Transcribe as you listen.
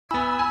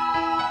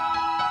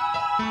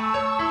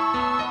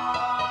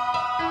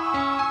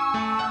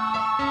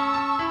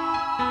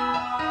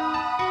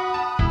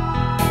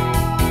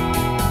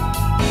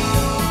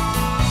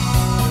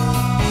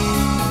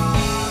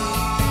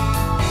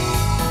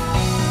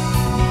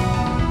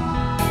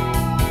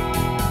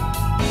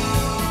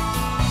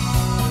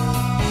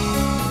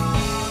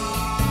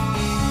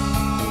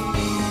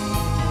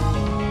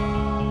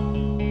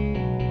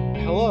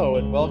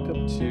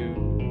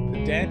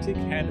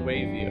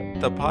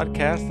Handwavium, the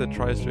podcast that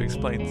tries to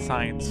explain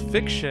science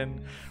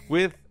fiction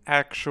with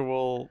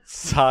actual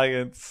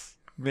science,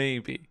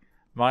 maybe.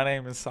 My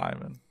name is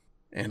Simon.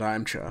 And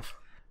I'm Jeff.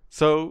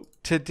 So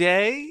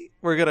today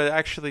we're going to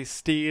actually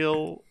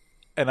steal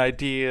an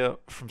idea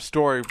from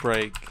Story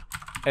Break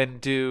and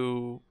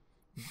do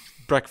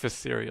breakfast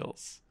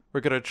cereals.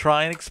 We're going to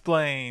try and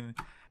explain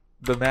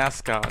the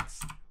mascots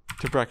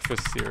to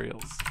breakfast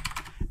cereals.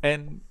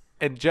 And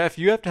Jeff,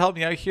 you have to help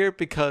me out here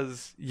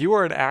because you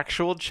are an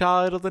actual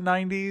child of the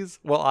 90s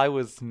while I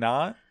was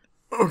not.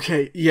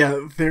 Okay,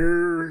 yeah,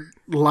 there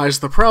lies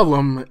the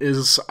problem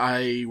is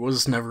I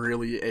was never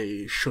really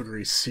a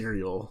sugary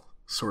cereal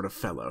sort of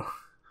fellow.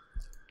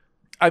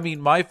 I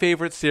mean, my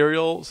favorite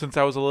cereal since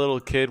I was a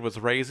little kid was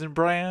Raisin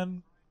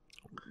Bran,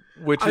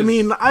 which is... I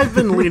mean, I've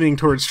been leaning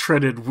towards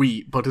shredded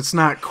wheat, but it's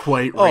not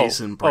quite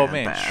Raisin Bran Oh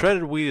man, bad.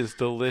 Shredded wheat is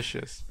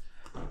delicious.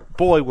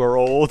 Boy, we're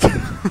old.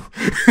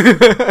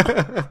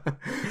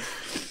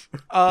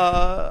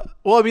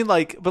 Well, I mean,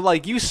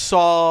 but you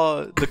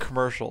saw the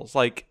commercials.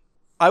 Like,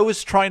 I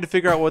was trying to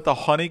figure out what the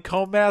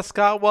honeycomb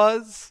mascot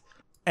was,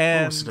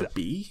 and was it a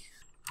bee?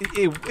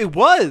 It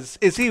was.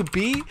 Is he a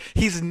bee?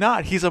 He's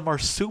not. He's a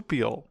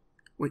marsupial.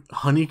 Wait,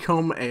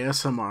 honeycomb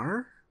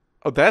ASMR?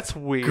 Oh, that's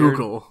weird.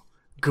 Google,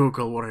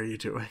 what are you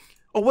doing?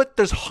 Oh, what?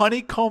 There's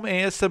honeycomb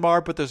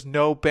ASMR, but there's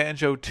no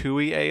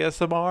Banjo-Tooie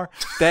ASMR?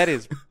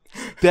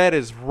 That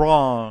is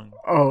wrong.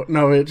 Oh,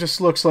 no, it just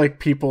looks like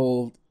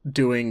people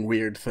doing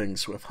weird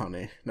things with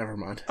honey. Never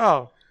mind.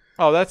 Oh,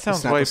 that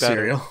sounds way better.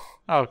 Cereal.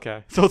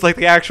 Okay. So it's like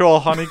the actual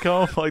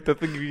honeycomb, like the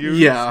thing you use?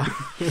 Yeah.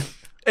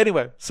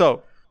 Anyway,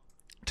 so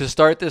to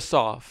start this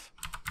off,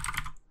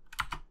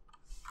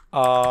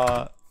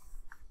 sorry,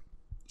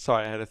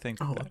 I had to think.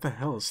 Oh, what the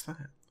hell is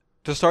that?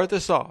 To start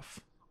this off,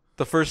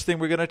 the first thing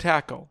we're going to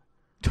tackle,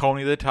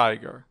 Tony the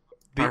Tiger,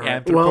 the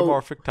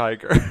anthropomorphic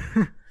tiger.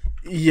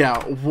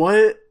 Yeah,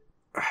 what?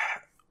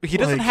 He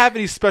doesn't have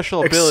any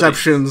special abilities.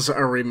 Exceptions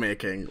are we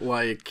making?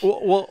 Like,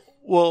 well,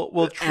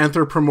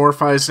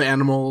 anthropomorphized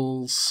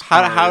animals.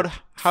 How do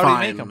you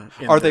make them?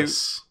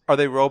 Are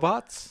they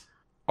robots?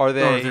 Are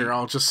they? Or they're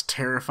all just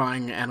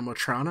terrifying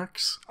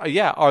animatronics?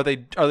 Yeah. Are they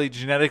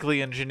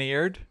genetically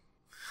engineered?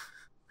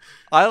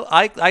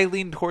 I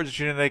lean towards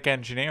genetic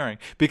engineering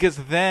because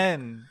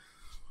then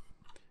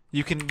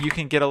you can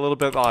get a little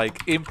bit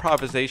like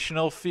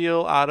improvisational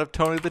feel out of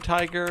Tony the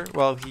Tiger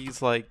while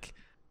he's like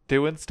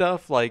doing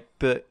stuff like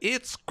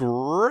it's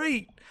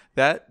great.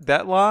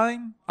 That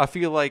line, I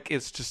feel like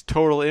it's just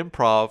total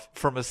improv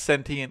from a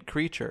sentient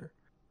creature.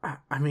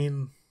 I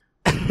mean,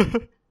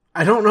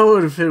 I don't know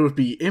if it would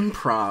be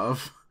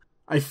improv.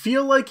 I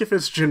feel like if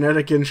it's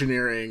genetic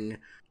engineering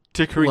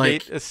to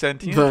create a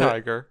sentient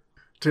tiger.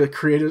 To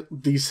create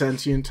the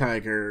sentient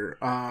tiger,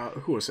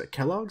 who was it?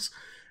 Kellogg's?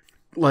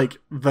 Like,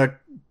 the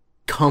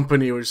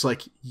company was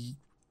like,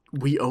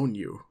 we own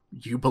you.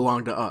 You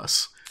belong to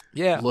us.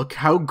 Yeah. Look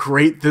how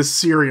great this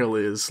cereal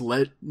is.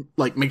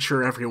 Make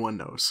sure everyone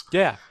knows.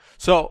 Yeah.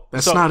 So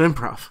that's not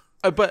improv.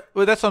 But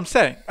that's what I'm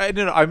saying.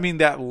 I mean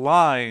that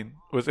line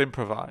was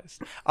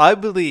improvised. I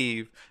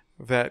believe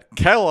that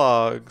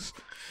Kellogg's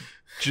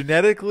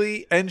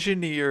genetically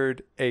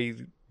engineered a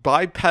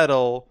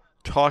bipedal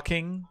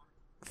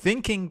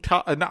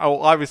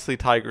obviously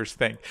tigers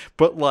think,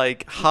 but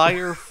like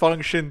higher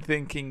function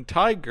thinking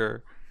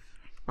tiger.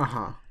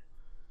 Uh-huh.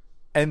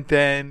 And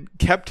then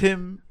kept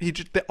him. They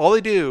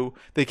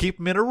keep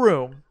him in a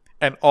room,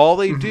 and all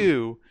they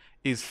do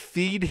is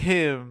feed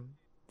him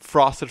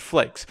Frosted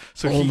Flakes.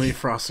 So only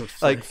Frosted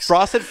Flakes. Like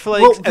Frosted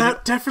Flakes. Well,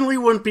 that definitely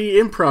wouldn't be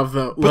improv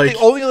though. But the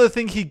only other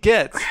thing he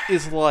gets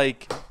is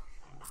like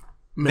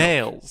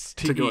nails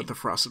to go eat. with the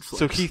Frosted Flakes.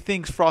 So he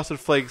thinks Frosted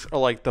Flakes are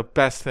like the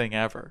best thing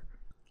ever.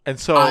 And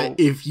so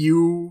if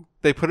you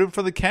they put him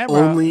for the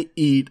camera, only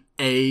eat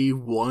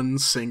one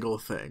single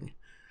thing.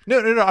 No.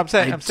 I'm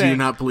saying I do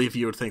not believe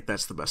you would think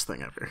that's the best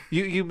thing ever.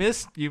 You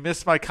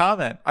missed my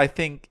comment. I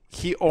think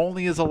he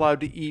only is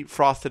allowed to eat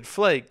Frosted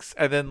Flakes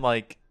and then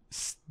like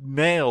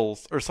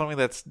nails or something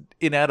that's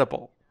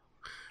inedible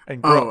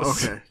and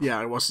gross. Oh, okay. Yeah,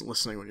 I wasn't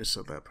listening when you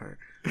said that part.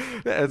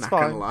 Yeah, it's not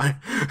fine. Gonna lie.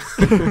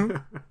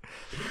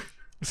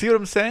 See what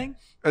I'm saying?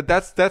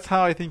 That's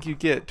how I think you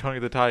get Tony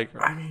the Tiger.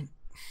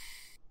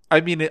 I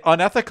mean,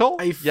 unethical?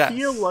 I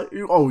feel like...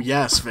 Oh,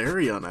 yes,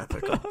 very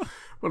unethical.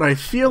 But I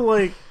feel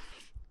like...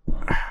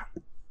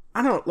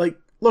 I don't... Like,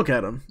 look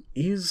at him.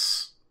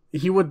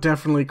 He would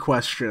definitely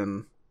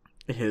question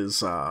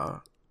his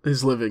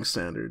living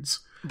standards.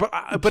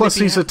 But plus,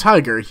 he's a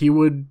tiger. He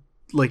would,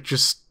 like,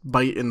 just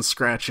bite and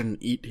scratch and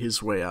eat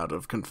his way out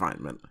of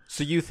confinement.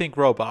 So you think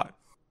robot?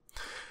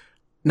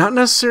 Not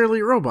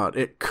necessarily robot.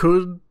 It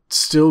could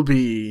still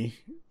be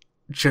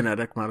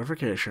genetic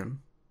modification,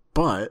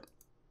 but...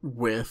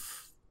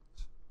 with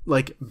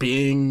like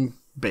being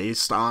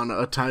based on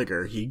a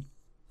tiger,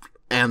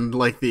 and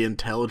like the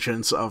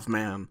intelligence of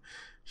man,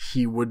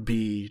 he would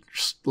be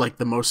just, like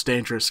the most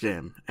dangerous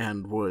game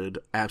and would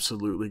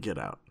absolutely get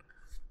out.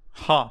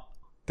 Huh.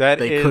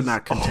 They could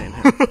not contain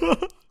him.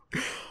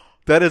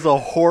 That is a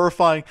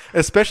horrifying,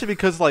 especially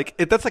because like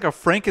that's like a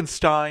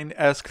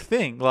Frankenstein-esque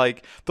thing.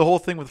 Like the whole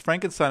thing with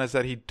Frankenstein is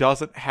that he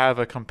doesn't have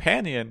a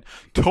companion.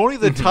 Tony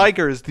the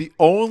Tiger is the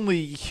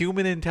only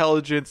human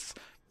intelligence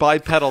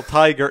bipedal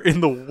tiger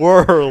in the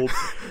world.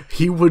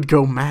 He would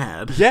go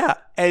mad. Yeah,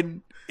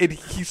 and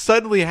he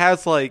suddenly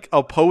has like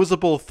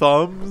opposable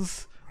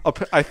thumbs.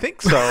 I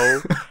think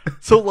so.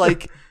 So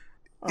like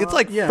it's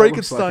like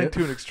Frankenstein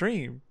to an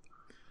extreme.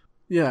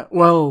 Yeah,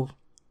 well,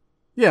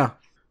 yeah.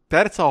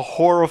 That's a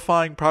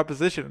horrifying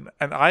proposition,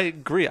 and I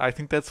agree. I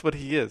think that's what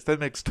he is. That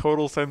makes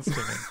total sense to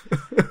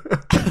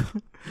me.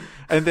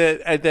 and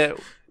that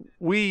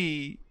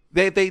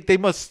they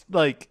must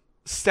like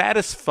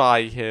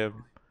satisfy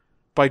him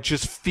by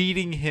just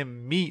feeding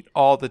him meat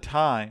all the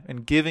time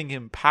and giving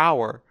him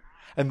power,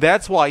 and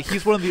that's why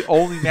he's one of the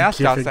only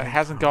mascots that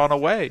hasn't gone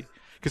away,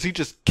 because he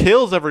just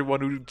kills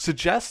everyone who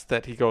suggests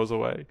that he goes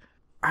away.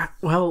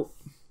 Well,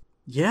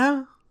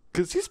 yeah,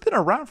 because he's been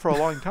around for a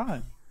long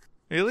time.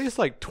 At least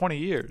like 20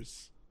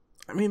 years.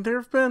 I mean, there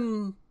have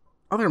been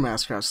other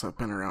mascots that have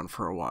been around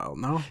for a while,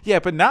 no? Yeah,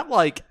 but not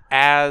like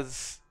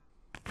as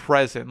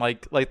present.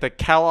 Like the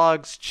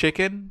Kellogg's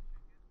chicken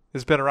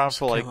has been around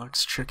for like...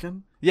 Kellogg's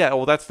chicken? Yeah,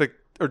 well that's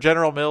or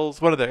General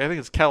Mills, one of I think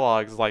it's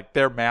Kellogg's, like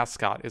their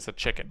mascot is a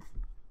chicken.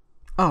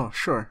 Oh,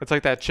 sure. It's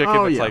like that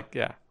chicken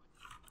yeah.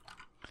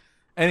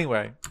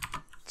 Anyway,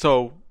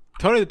 so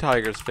Tony the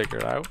Tiger's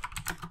figured out.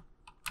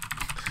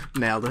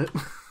 Nailed it.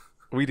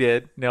 We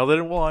did. Nailed it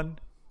in one.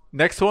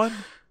 Next one,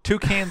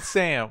 Toucan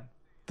Sam.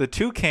 The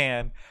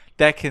toucan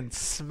that can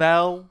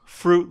smell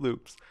Fruit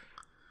Loops.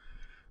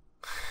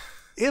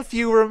 If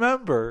you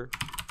remember,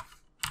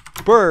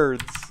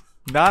 birds,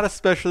 not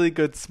especially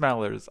good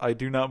smellers, I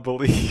do not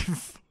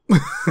believe.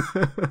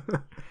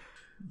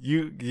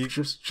 you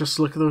just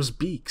look at those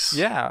beaks.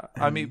 Yeah,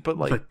 I mean, but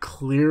like the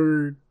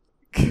clear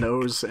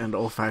nose and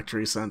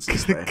olfactory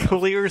senses they have.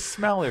 Clear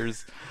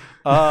smellers.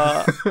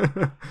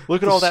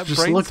 Look at all that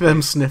just brain look space. at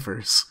them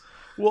sniffers.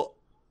 Well,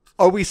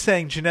 are we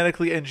saying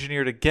genetically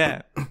engineered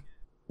again?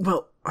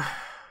 Well,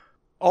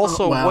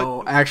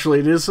 also, actually,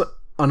 it is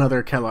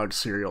another Kellogg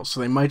cereal,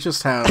 so they might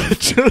just have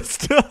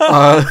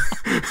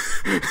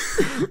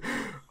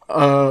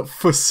a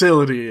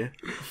facility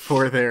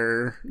for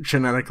their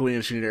genetically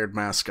engineered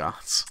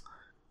mascots.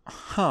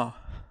 Huh.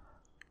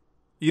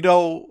 You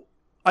know,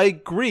 I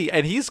agree,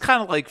 and he's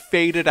kind of like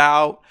faded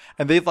out,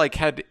 and they've like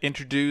had to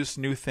introduce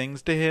new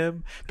things to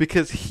him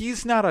because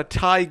he's not a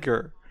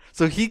tiger.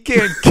 So he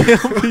can't kill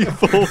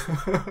people.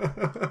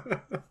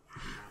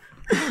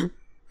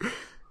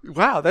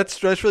 Wow,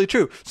 that's really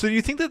true. So do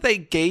you think that they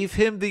gave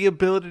him the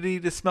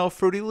ability to smell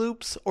Fruity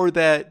Loops, or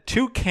that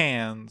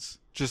toucans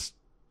just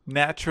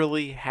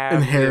naturally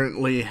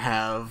inherently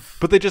have,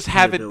 but they just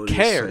haven't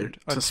cared to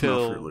until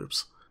smell Fruit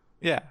Loops?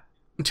 Yeah,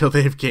 until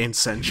they've gained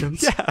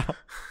sentience. Yeah.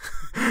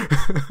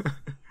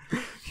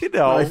 You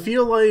know, I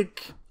feel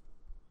like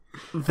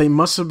they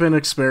must have been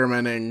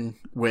experimenting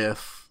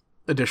with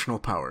additional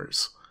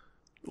powers.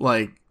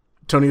 Like,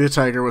 Tony the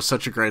Tiger was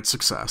such a great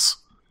success.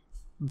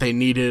 They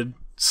needed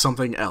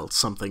something else,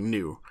 something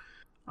new.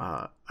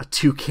 A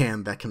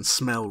toucan that can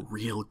smell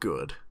real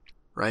good,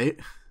 right?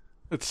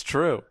 It's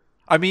true.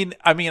 I mean,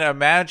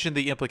 imagine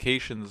the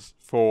implications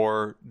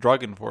for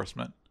drug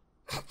enforcement.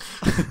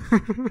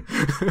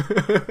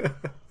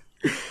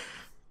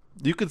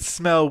 You could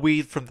smell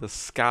weed from the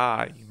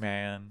sky,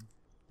 man.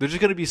 There's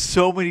just going to be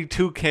so many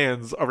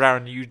toucans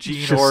around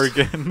Eugene,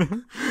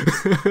 Oregon.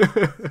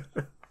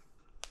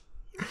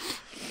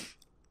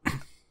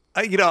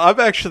 I'm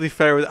actually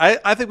fair with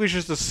it. I think we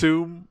should just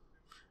assume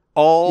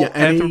all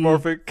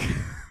anthropomorphic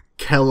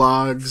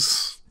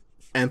Kellogg's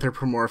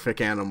anthropomorphic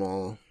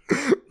animal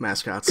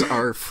mascots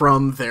are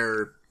from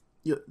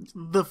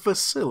the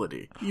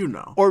facility,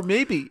 Or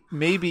maybe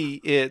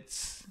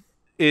it's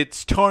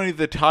Tony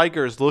the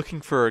Tiger's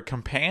looking for a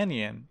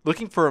companion,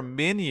 looking for a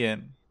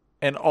minion,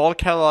 and all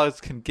Kellogg's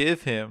can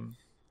give him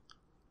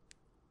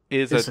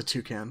is a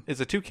toucan.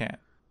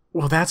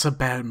 Well, that's a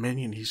bad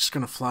minion. He's just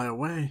gonna fly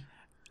away.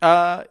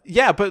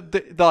 Yeah, but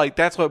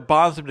that's what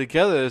bonds them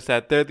together, is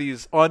that they're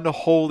these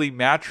unholy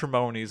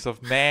matrimonies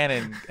of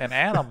man and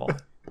animal.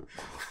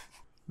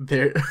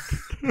 They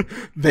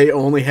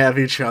only have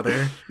each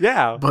other.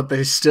 Yeah. But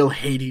they still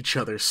hate each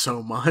other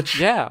so much.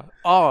 Yeah.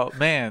 Oh,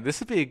 man, this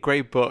would be a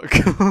great book.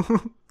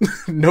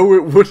 No,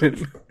 it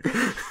wouldn't.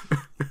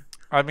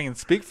 I mean,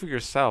 speak for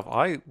yourself.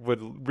 I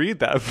would read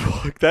that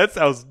book. That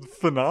sounds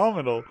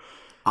phenomenal.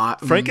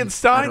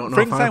 Frankenstein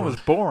was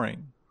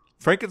boring.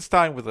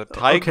 Frankenstein with a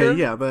tiger? Okay,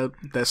 yeah,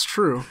 that's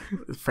true.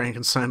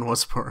 Frankenstein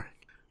was boring.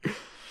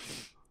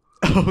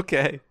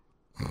 Okay.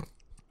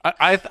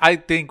 I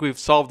think we've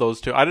solved those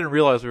two. I didn't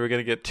realize we were going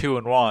to get 2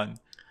 in 1.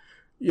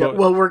 Yeah, But,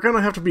 well, we're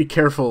gonna have to be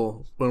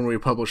careful when we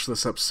publish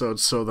this episode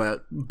so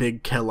that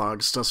Big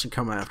Kellogg's doesn't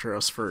come after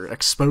us for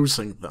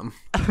exposing them.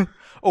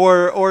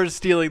 or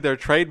stealing their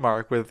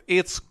trademark with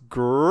 "It's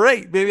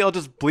great." Maybe I'll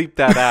just bleep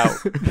that out.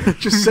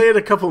 Just say it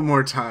a couple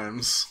more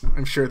times.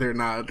 I'm sure they're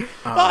not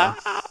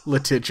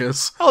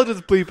litigious. I'll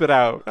just bleep it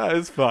out.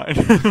 It's fine.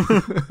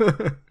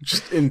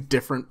 Just in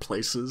different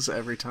places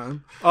every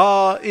time.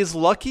 Is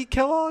Lucky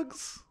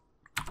Kellogg's?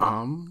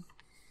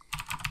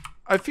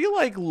 I feel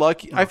like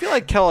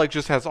Kellogg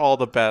just has all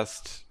the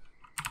best.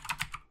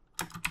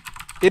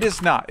 It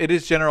is not. It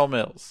is General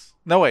Mills.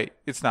 No, wait,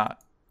 it's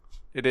not.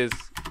 It is.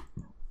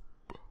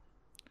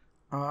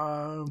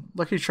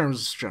 Lucky Charms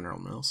is General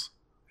Mills.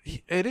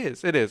 It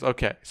is. It is.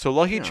 Okay. So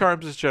Lucky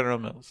Charms is General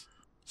Mills.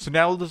 So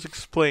now let's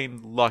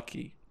explain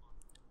Lucky.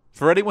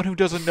 For anyone who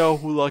doesn't know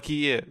who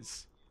Lucky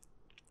is,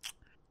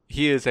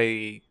 he is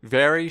a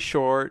very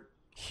short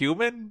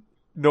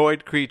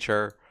humanoid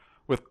creature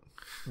with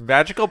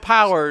magical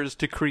powers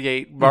to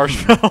create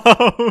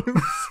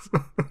marshmallows.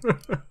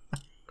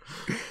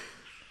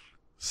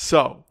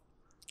 So,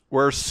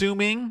 we're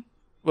assuming,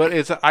 what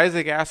is it,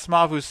 Isaac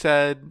Asimov who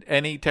said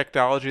any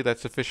technology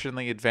that's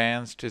sufficiently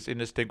advanced is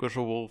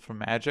indistinguishable from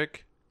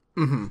magic?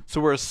 Mm-hmm. So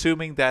we're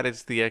assuming that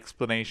is the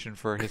explanation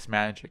for his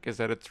magic, is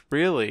that it's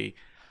really...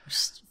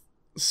 Just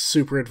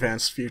super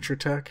advanced future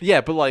tech?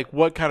 Yeah, but like,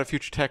 what kind of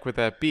future tech would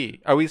that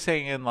be? Are we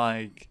saying in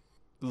like,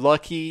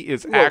 Lucky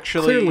is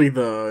actually... Clearly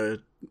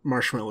the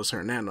marshmallows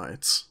are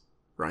nanites,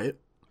 right?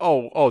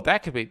 Oh,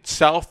 that could be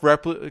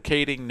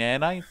self-replicating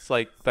nanites,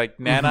 like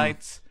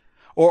nanites,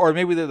 or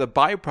maybe they're the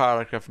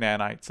byproduct of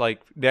nanites,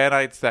 like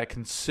nanites that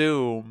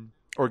consume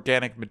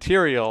organic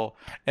material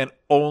and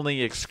only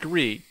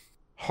excrete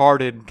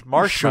hardened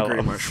marshmallows.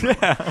 Sugary marshmallow.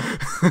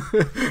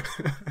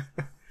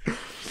 Yeah.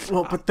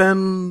 Well, but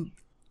then,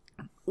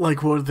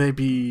 like, what would they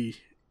be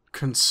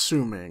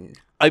consuming?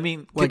 I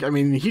mean,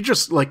 he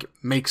just like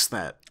makes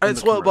that. I'm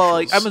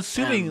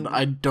assuming and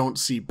I don't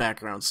see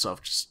background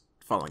stuff just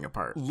falling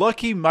apart.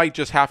 Lucky might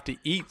just have to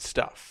eat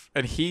stuff,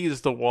 and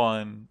he's the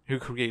one who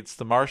creates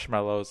the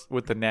marshmallows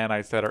with the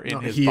nanites that are in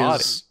his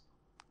body.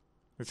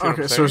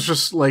 Okay, so it's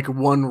just like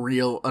one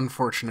real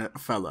unfortunate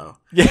fellow.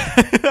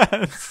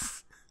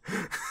 Yes.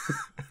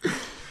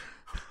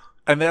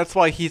 And that's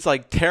why he's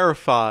like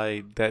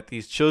terrified that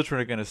these children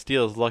are going to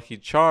steal his Lucky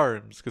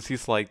Charms, because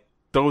he's like,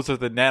 those are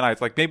the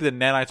nanites. Like, maybe the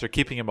nanites are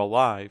keeping him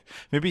alive.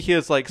 Maybe he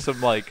has like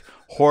some like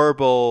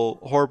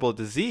horrible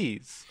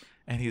disease,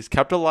 and he's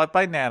kept alive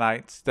by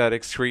nanites that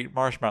excrete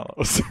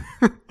marshmallows.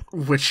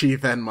 Which he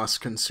then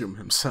must consume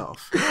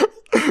himself.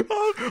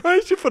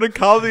 I should put a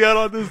caveat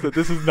on this, that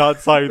this is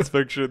not science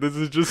fiction. This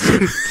is just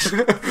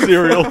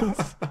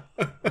cereals.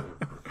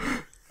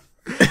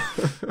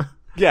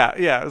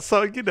 Yeah.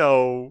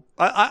 So,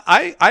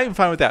 I am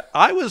fine with that.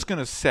 I was going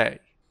to say,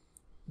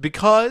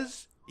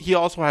 because he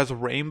also has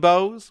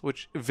rainbows,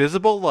 which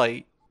visible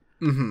light,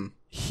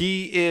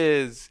 he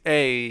is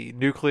a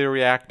nuclear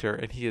reactor,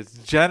 and he is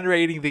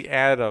generating the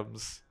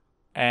atoms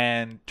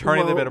and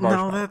turning them into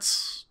marshmallows. No,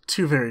 that's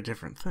two very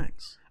different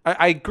things.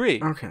 I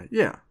agree. Okay,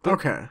 yeah,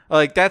 okay.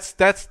 Like,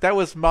 that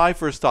was my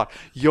first thought.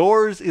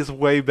 Yours is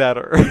way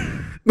better.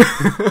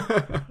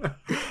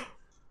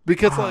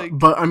 Because,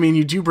 but, I mean,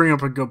 you do bring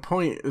up a good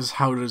point, is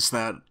how do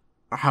the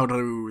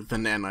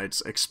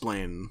nanites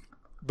explain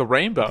the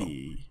rainbow?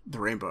 The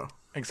rainbow.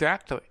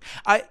 Exactly.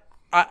 I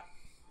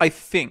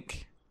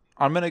think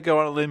I'm going to go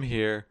on a limb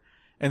here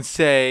and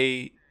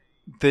say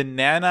the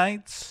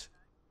nanites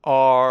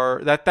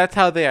are... That's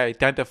how they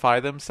identify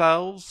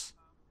themselves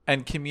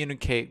and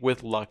communicate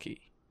with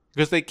Lucky.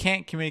 Because they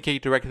can't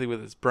communicate directly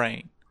with his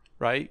brain,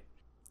 right?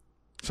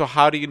 So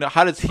how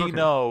does he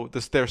know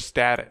their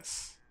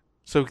status?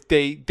 So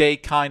they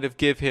kind of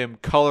give him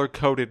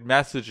color-coded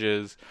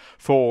messages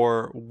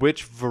for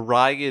which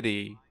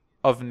variety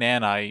of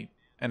nanite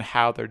and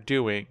how they're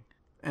doing.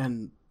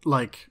 And,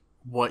 like,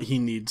 what he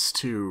needs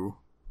to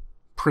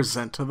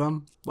present to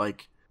them?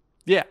 Like...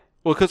 Yeah.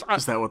 Well, because...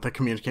 Is that what the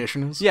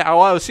communication is? Yeah,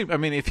 well, I would assume... I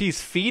mean, if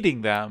he's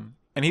feeding them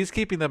and he's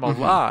keeping them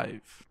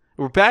alive,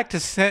 we're back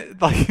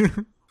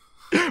to...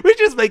 we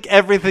just make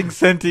everything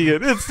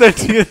sentient. It's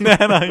sentient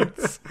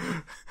nanites.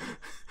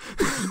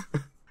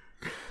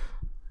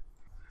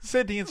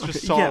 Sentience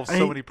just solves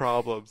so many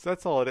problems.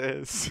 That's all it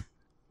is.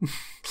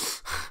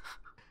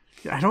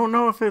 I don't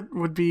know if it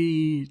would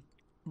be...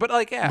 But,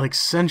 like, yeah. Like,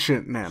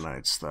 sentient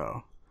nanites,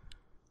 though.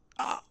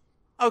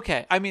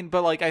 Okay. I mean,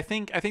 but, like, I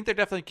think they're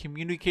definitely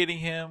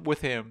communicating with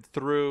him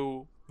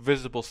through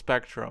visible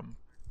spectrum.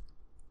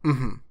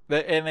 Mm-hmm.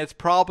 And it's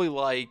probably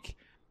like...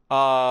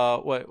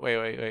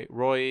 Wait.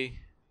 Roy...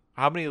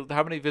 How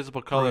many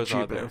visible colors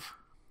are there?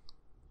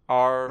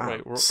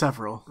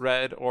 Several.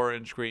 Red,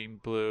 orange, green,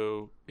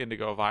 blue,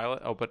 indigo,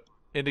 violet. Oh, but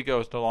indigo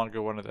is no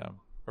longer one of them.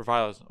 Or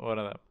violet is one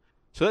of them.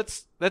 So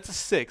that's a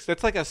 6.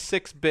 That's like a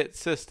 6-bit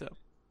system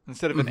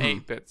instead of an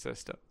 8-bit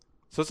system.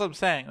 So that's what I'm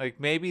saying. Like,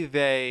 maybe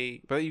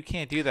but you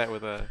can't do that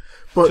with a...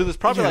 But, so there's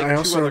probably two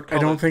other colors. I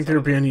don't think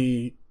there'd be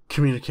any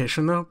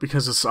communication, though,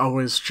 because it's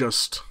always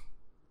just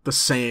the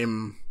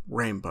same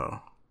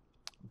rainbow.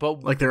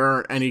 But Like, there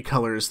aren't any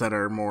colors that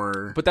are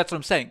more But that's what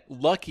I'm saying.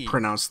 Lucky,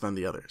 pronounced than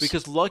the others.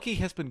 because Lucky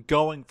has been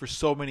going for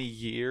so many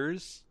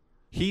years.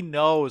 He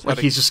knows how like,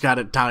 to. he's just got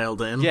it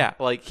dialed in. Yeah,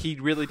 like he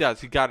really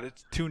does. He got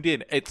it tuned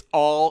in. It's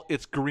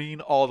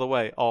green all the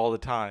way, all the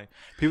time.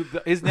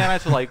 His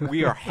nanites are like,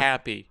 we are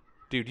happy,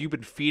 dude. You've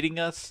been feeding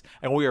us,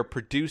 and we are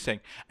producing,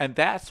 and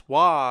that's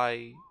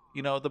why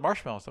the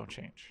marshmallows don't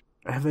change.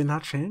 Have they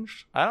not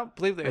changed? I don't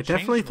believe they. I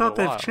definitely thought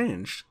they've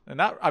changed.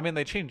 And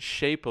they changed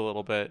shape a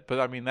little bit, but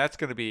I mean that's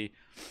going to be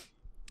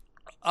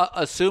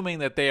assuming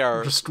that they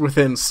are just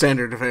within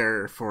standard of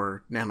error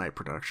for nanite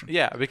production.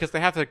 Yeah, because they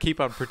have to keep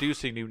on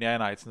producing new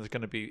nanites, and there's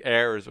going to be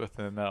errors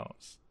within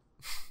those.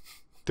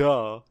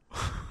 Duh.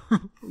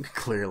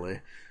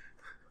 Clearly.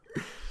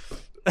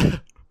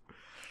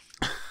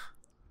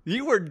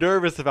 You were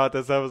nervous about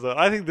this episode.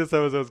 I think this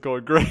episode is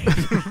going great.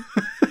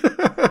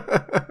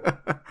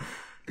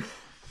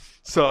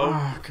 So,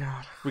 oh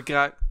god, we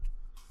got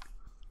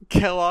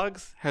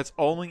Kellogg's has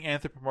only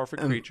anthropomorphic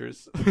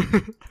creatures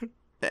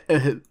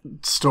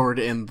stored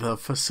in the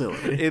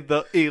facility. in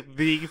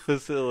the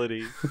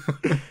facility,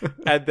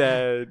 and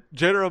then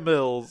General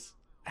Mills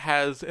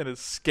has an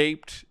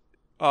escaped,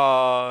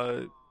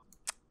 fatally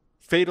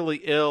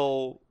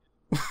ill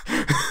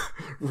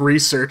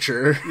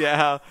researcher.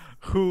 Yeah,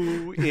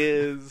 who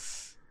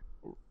is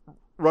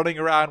running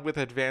around with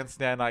advanced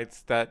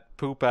nanites that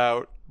poop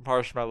out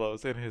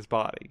marshmallows in his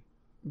body.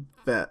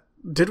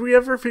 Did we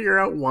ever figure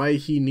out why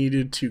he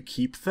needed to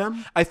keep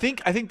them? I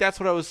think that's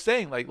what I was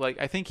saying. Like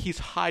I think he's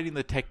hiding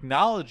the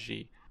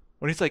technology.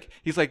 When he's like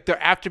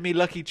they're after me,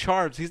 Lucky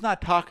Charms. He's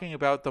not talking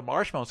about the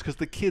marshmallows because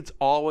the kids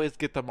always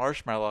get the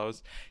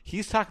marshmallows.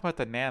 He's talking about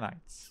the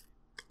nanites.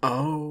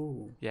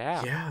 Oh,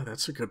 yeah,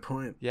 that's a good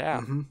point.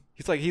 Yeah, mm-hmm.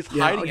 he's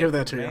hiding I'll it give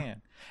that from to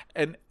man.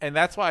 And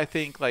that's why I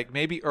think like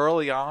maybe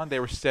early on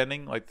they were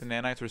sending the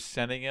nanites were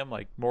sending him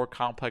like more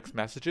complex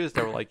messages.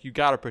 They were like, you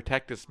got to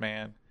protect this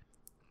man.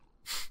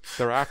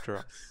 They're after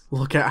us.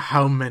 Look at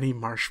how many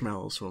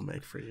marshmallows we'll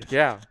make for you.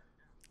 Yeah.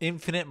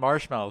 Infinite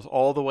marshmallows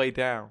all the way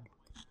down.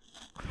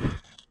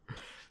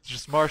 It's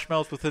just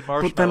marshmallows within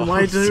marshmallows. But then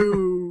why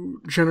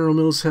do General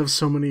Mills have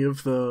so many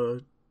of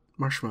the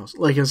marshmallows?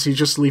 Like, is he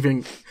just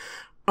leaving...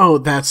 Oh,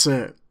 that's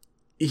it.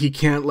 He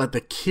can't let the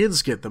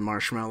kids get the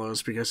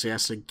marshmallows because he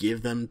has to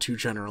give them to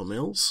General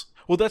Mills?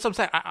 Well, that's what I'm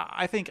saying.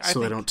 I think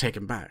they don't take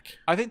him back.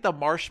 I think the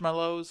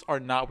marshmallows are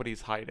not what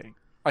he's hiding.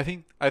 I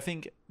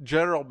think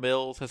General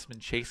Mills has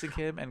been chasing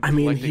him and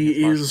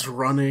he is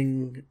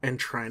running and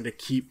trying to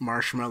keep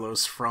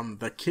marshmallows from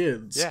the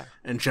kids. Yeah.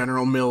 And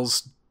General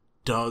Mills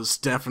does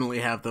definitely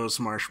have those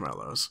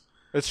marshmallows.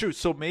 That's true.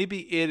 So maybe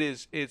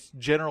it's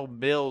General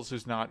Mills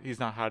he's not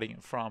hiding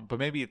it from, but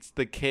maybe it's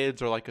the kids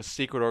or like a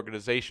secret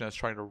organization that's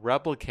trying to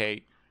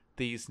replicate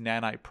these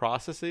nanite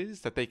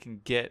processes that they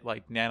can get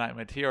like nanite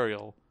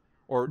material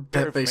or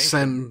that they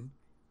send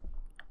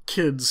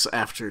kids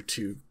after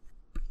to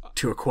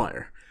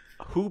acquire.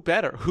 Who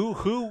better?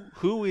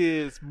 Who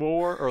is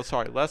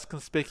less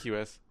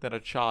conspicuous than a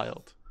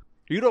child?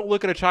 You don't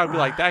look at a child and be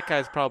like, that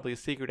guy's probably a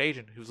secret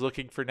agent who's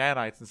looking for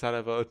nanites instead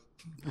of a...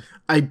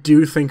 I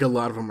do think a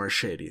lot of them are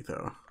shady,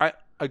 though. I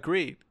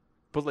agreed.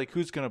 But, like,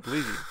 who's going to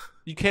believe you?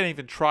 You can't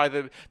even try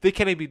them. They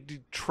can't even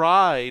be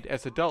tried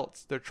as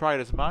adults. They're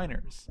tried as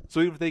minors. So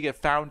even if they get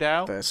found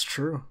out... That's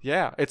true.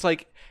 Yeah. It's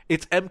like,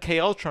 it's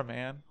MK Ultra,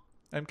 man.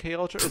 MK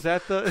Ultra? Is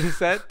that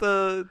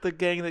the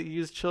gang that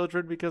use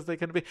children because they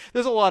can be...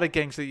 There's a lot of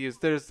gangs that use...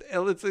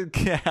 It's a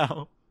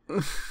cow.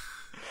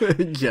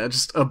 Yeah,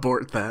 just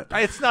abort that.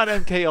 It's not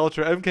MK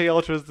Ultra. MK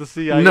Ultra is the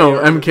CIA. No,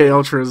 MK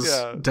Ultra is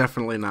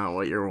definitely not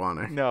what you're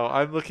wanting. No,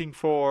 I'm looking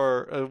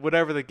for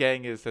whatever the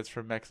gang is that's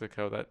from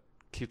Mexico that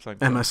keeps on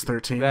going.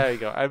 MS-13. There you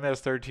go.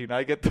 MS-13.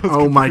 I get those.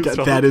 Oh my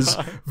god, that is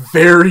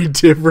very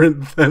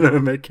different than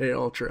MK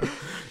Ultra.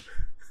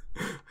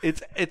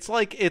 It's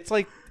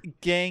like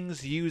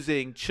gangs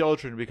using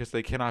children because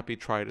they cannot be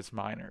tried as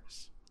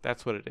minors.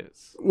 That's what it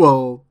is.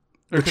 Well,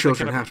 the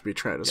children have to be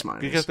tried as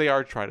minors. Because they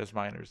are tried as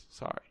minors.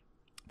 Sorry.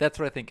 That's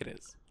what I think it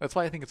is. That's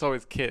why I think it's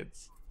always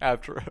kids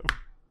after him.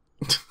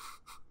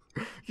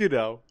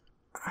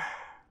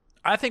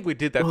 I think we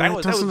did that. Well,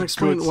 that doesn't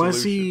explain why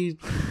is he.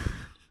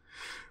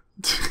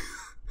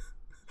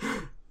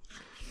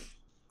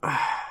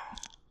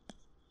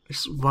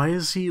 Why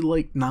is he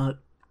like not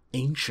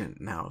ancient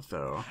now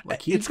though?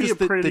 Like it's because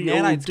the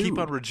nanites keep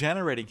on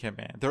regenerating him,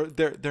 man.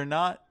 They're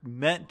not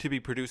meant to be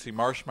producing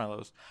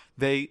marshmallows.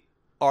 They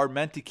are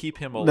meant to keep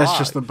him alive. That's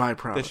just the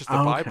byproduct. That's just the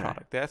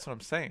byproduct. That's what I'm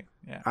saying.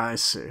 Yeah. I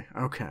see.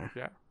 Okay.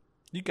 Yeah.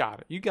 You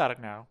got it. You got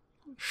it now.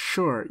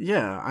 Sure.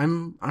 Yeah.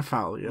 I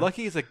follow you.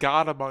 Lucky is a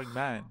god among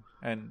men,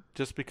 and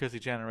just because he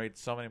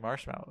generates so many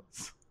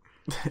marshmallows.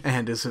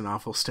 And is an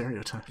awful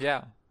stereotype.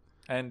 Yeah.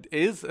 And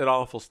is an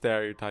awful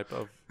stereotype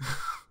of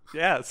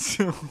yes.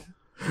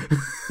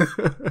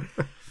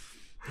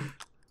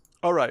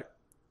 All right.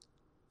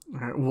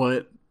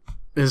 What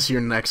is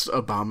your next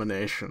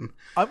abomination?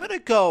 I'm gonna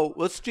go.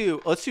 Let's do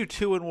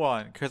 2 and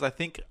 1 because I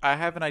think I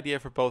have an idea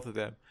for both of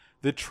them.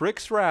 The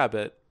Trix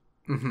rabbit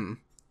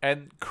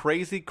and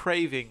Crazy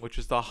Craving, which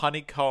is the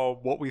honeycomb,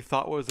 what we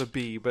thought was a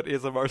bee, but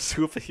is a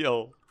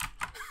marsupial.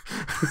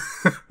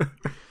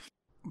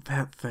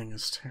 That thing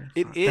is terrifying.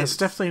 It is. That's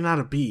definitely not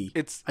a bee.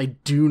 It's. I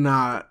do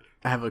not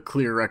have a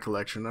clear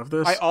recollection of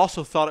this. I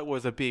also thought it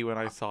was a bee when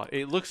I saw it.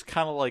 It looks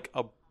kind of like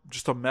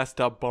just a messed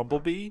up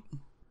bumblebee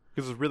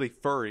because it's really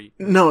furry.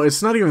 No,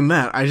 it's not even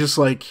that. I just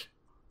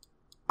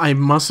I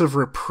must have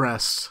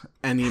repressed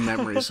any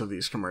memories of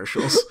these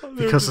commercials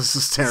because this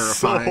is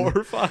terrifying. So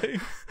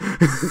horrifying.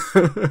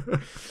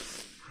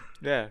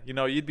 Yeah,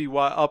 you'd be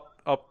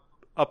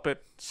up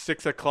at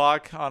 6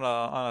 o'clock on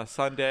a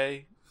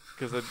Sunday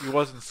because you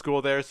wasn't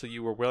school there, so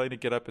you were willing to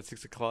get up at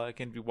 6 o'clock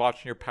and be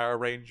watching your Power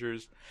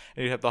Rangers,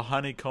 and you'd have the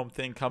honeycomb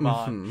thing come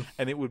on,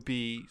 and it would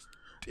be,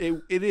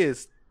 it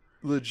is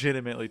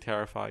legitimately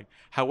terrifying.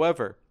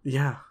 However,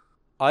 yeah,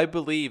 I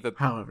believe that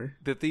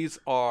that these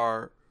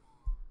are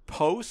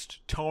post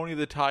Tony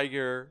the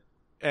Tiger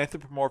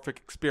anthropomorphic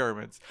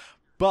experiments,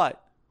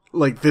 but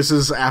this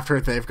is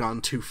after they've gone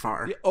too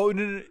far.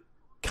 No,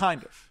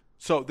 kind of.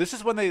 So this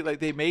is when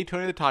they made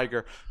Tony the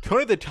Tiger.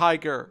 Tony the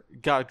Tiger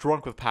got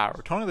drunk with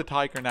power. Tony the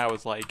Tiger now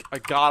is like a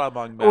god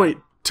among men. Oh, wait,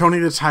 Tony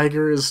the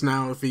Tiger is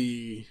now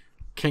the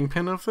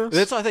kingpin of this?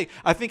 That's what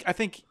I think. I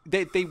think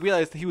they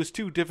realized that he was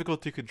too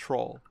difficult to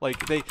control.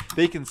 Like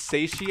they can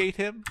satiate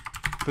him,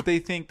 but they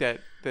think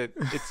that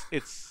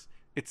it's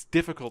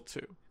difficult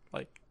to,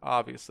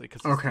 obviously,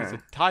 because he's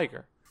a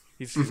tiger.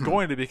 He's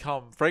going to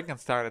become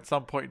Frankenstein at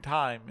some point in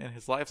time in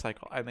his life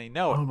cycle, and they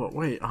know it. Oh, but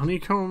wait,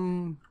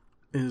 honeycomb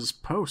is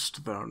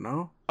post, though,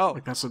 no? Oh.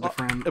 That's a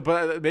different...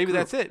 But maybe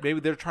that's it.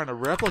 Maybe they're trying to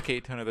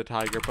replicate Tony the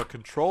Tiger, but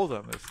control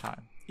them this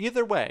time.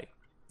 Either way,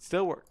 it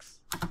still works.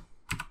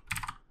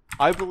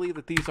 I believe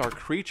that these are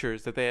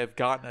creatures that they have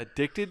gotten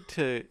addicted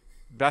to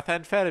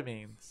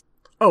methamphetamines.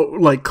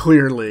 Oh,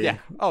 clearly. Yeah.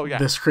 Oh, yeah.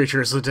 This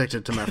creature is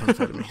addicted to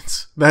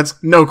methamphetamines.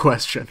 That's no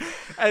question.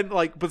 And,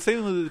 but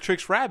same with the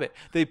Trix rabbit.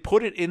 They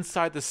put it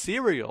inside the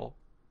cereal,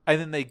 and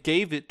then they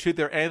gave it to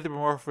their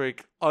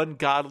anthropomorphic,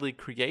 ungodly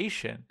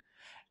creation.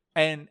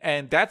 And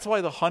that's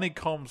why the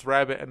honeycombs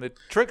rabbit and the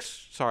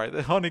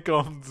the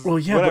honeycombs. Well,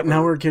 yeah, whatever. But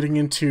now we're getting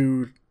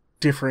into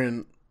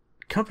different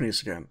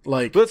companies again.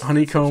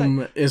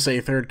 Honeycomb is a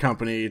third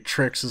company.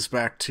 Trix is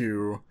back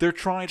to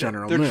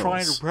General Mills. They're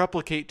trying to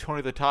replicate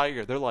Tony the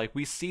Tiger. They're like,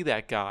 we see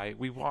that guy,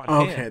 we want him.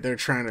 Okay, they're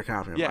trying to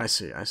copy him. Yeah. I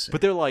see.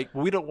 But they're like,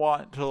 we don't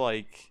want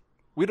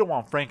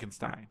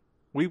Frankenstein.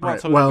 We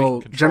want something we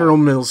can control. General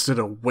Mills did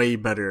a way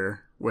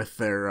better with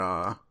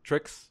their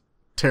Trix.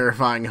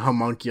 Terrifying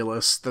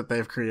homunculus that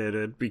they've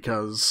created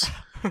because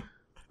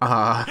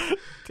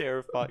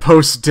terrifying.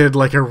 Post did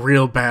a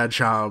real bad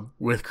job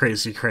with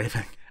Crazy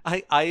Craving.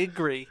 I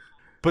agree,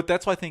 but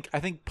that's why I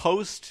think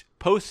Post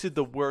did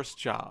the worst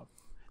job.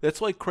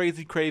 That's why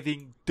Crazy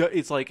Craving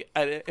is like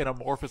an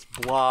amorphous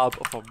blob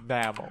of a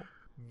mammal,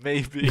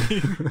 maybe.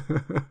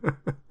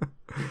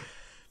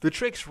 The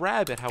Trix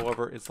rabbit,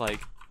 however, is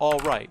all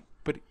right,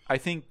 but I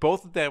think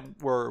both of them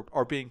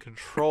are being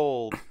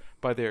controlled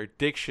by their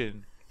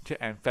addiction to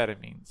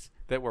amphetamines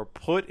that were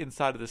put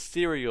inside of the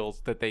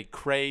cereals that they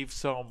crave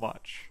so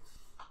much.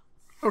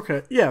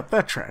 Okay, yeah,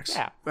 that tracks.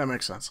 Yeah. That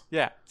makes sense.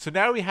 Yeah. So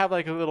now we have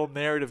a little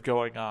narrative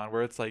going on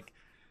where it's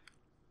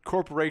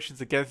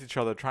corporations against each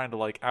other trying to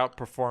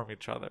outperform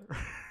each other.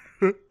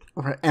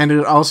 Right. And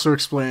it also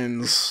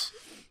explains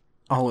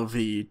all of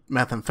the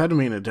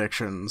methamphetamine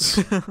addictions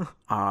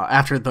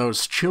after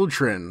those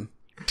children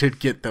did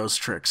get those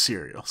Trix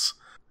cereals.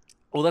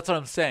 Well, that's what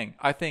I'm saying.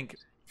 I think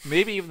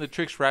maybe even the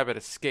Trix rabbit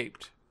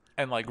escaped.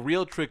 And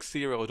real Trix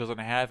cereal doesn't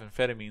have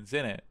amphetamines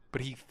in it,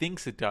 but he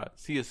thinks it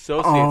does. He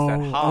associates that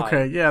high.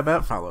 Okay, yeah,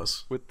 that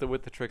follows. With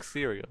the Trix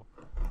cereal.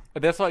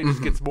 And that's why he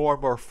just gets more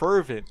and more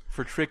fervent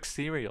for Trix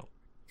cereal.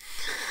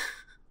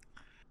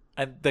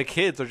 And the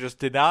kids are just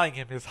denying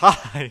him his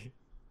high.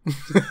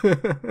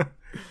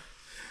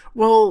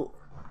 Well,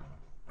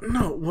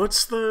 no,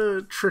 what's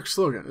the Trix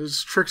slogan?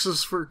 It's Trix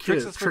is for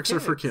kids. Trix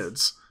are for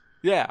kids.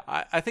 Yeah,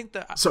 I think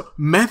that... So,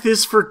 meth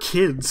is for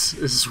kids,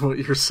 is what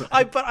you're saying.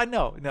 But I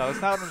know. No, that's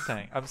not what I'm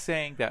saying. I'm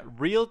saying that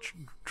real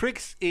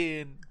Trix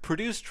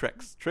produced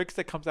Trix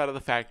that comes out of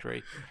the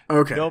factory,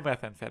 okay. No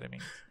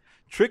methamphetamine.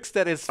 Trix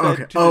that is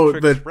fed to the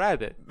Trix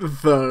rabbit.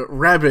 The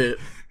rabbit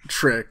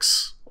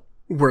Trix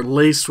were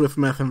laced with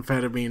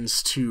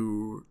methamphetamines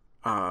to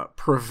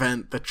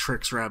prevent the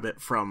Trix rabbit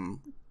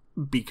from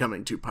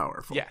becoming too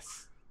powerful.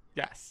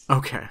 Yes.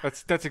 Okay.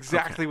 That's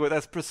exactly what...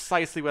 That's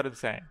precisely what I'm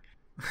saying.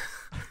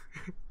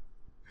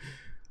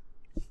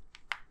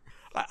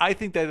 I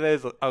think that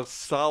is a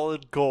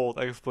solid gold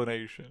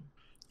explanation.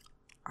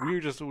 We were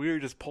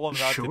just pulling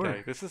it out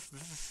today. This is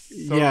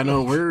so yeah, good.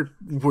 no,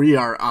 we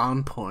are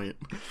on point.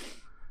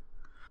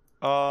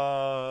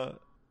 So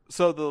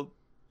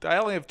I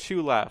only have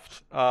two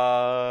left.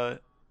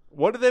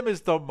 One of them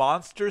is the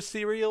monster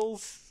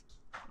cereals,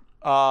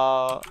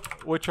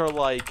 which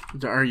are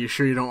Are you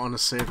sure you don't want to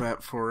save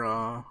that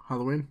for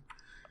Halloween?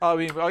 I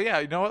mean, oh yeah,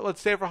 you know what?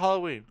 Let's save it for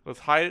Halloween.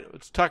 Let's hide it.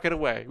 Let's tuck it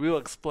away. We will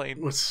explain.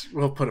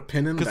 We'll put a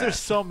pin in that. Because there's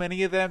so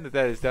many of them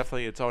that is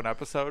definitely its own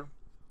episode.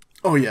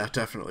 Oh yeah,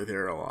 definitely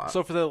there are a lot.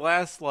 So for the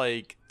last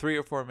like 3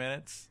 or 4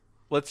 minutes,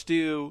 let's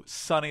do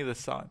Sonny the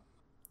Sun.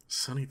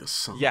 Sonny the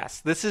Sun.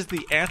 Yes, this is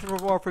the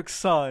anthropomorphic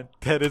sun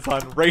that is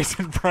on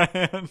Raisin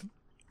Bran.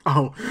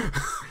 Oh,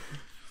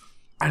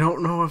 I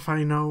don't know if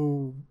I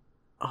know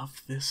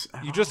of this.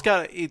 You just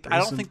gotta. I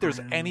don't think there's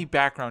any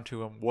background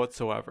to him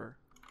whatsoever.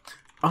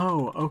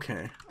 Oh,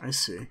 okay, I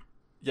see.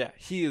 Yeah,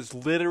 he is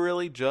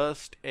literally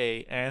just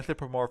a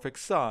anthropomorphic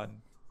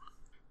sun.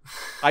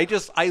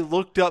 I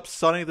looked up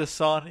Sonny the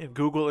Sun in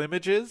Google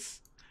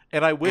Images,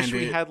 and I wish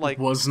we had like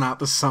was not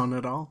the sun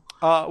at all.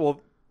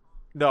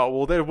 No.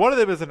 One of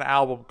them is an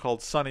album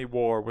called Sunny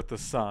War with the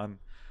Sun.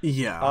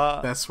 Yeah,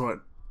 that's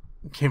what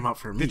came up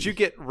for me. Did you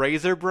get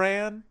Raisin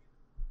Bran?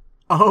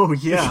 Oh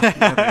yeah,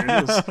 there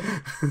it is.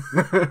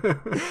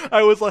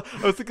 I was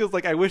thinking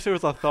like I wish there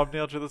was a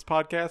thumbnail to this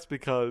podcast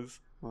because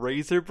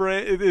Raisin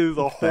Bran it is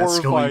a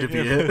horrifying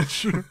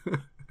image.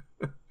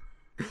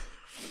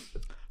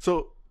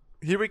 So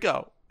here we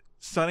go,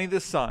 Sonny the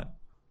Sun.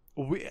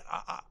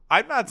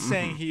 I'm not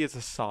saying he is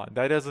a sun.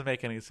 That doesn't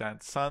make any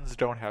sense. Suns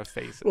don't have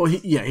faces. Well,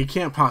 he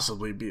can't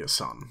possibly be a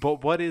sun.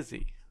 But what is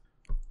he?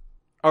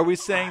 Are we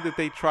saying that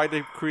they tried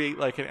to create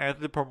like an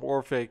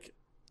anthropomorphic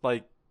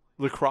like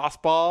lacrosse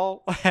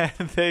ball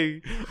and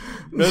they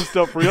messed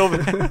up real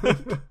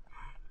bad?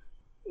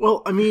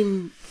 Well, I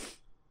mean,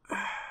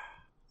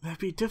 that'd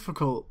be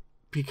difficult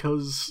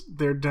because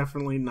they're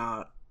definitely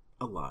not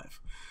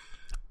alive.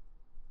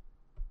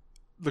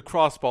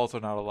 Lacrosse balls are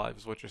not alive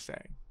is what you're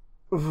saying.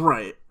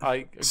 Right. I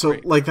agree. So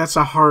like that's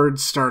a hard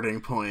starting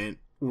point,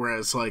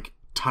 whereas like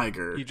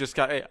tiger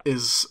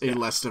is a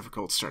less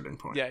difficult starting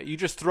point. Yeah, you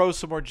just throw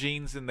some more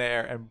genes in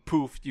there and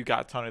poof, you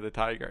got Tony the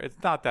Tiger. It's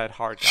not that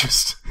hard. Guys.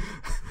 Just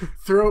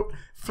throw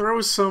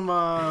some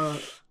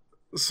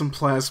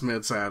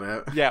plasmids at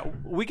it. Yeah,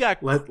 we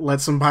got let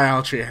some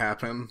biology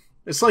happen.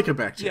 It's like a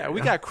bacteria. Yeah,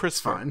 we got CRISPR.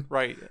 It's fine.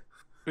 Right.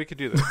 We could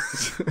do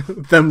this.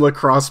 Them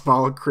lacrosse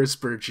ball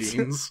CRISPR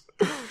genes.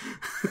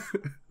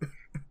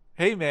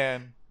 Hey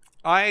man,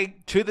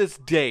 to this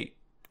date,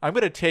 I'm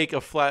going to take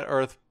a flat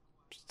earth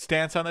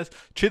stance on this.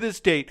 To this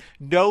date,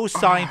 no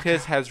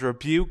scientist has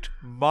rebuked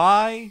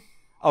my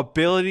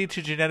ability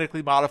to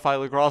genetically modify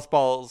lacrosse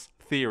balls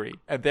theory,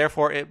 and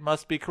therefore it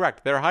must be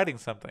correct. They're hiding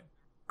something.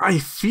 I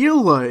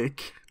feel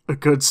like a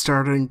good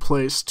starting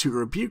place to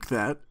rebuke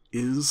that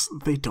is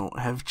they don't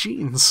have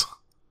genes.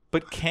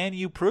 But can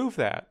you prove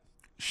that?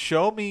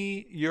 Show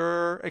me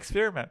your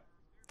experiment,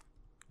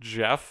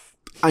 Jeff.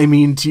 I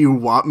mean, do you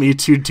want me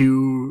to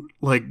do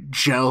like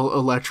gel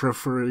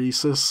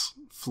electrophoresis?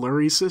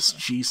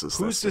 Jesus.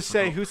 Who's to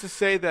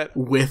say that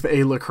with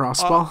a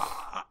lacrosse ball?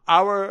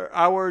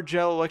 Our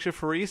gel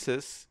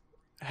electrophoresis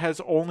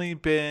has only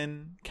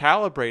been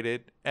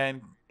calibrated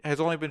and has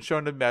only been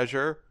shown to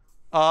measure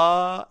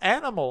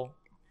animal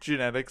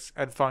genetics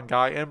and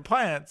fungi and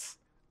plants.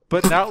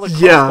 But not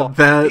lacrosse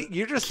ball.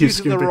 You're just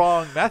using the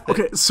wrong method.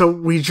 Okay, so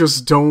we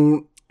just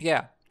don't.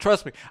 Yeah,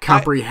 trust me.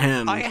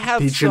 Comprehend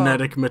the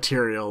genetic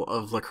material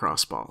of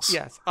lacrosse balls.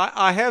 Yes,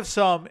 I have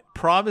some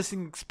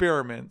promising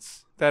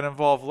experiments that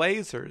involve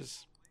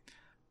lasers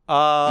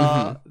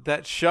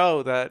that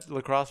show that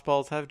lacrosse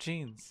balls have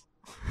genes.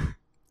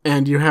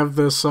 And you have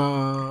this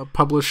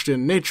published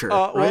in Nature,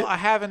 right? Well, I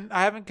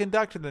haven't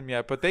conducted them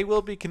yet, but they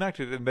will be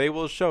conducted, and they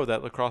will show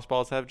that lacrosse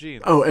balls have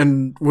genes. Oh,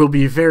 and will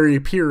be very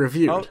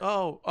peer-reviewed.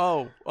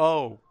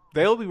 Oh.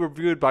 They'll be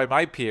reviewed by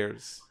my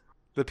peers.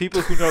 The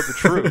people who know the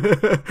truth.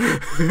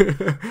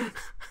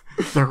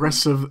 The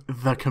rest of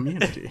the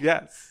community.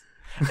 Yes.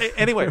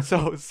 Anyway,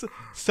 so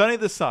Sonny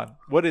the Sun,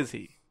 what is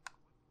he?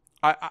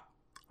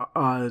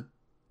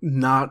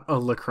 Not a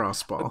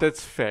lacrosse ball.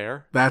 That's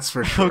fair. That's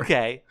for sure.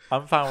 Okay,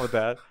 I'm fine with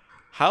that.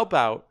 How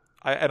about,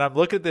 and I'm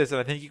looking at this,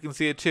 and I think you can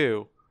see it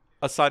too,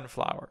 a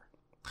sunflower.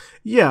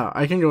 Yeah,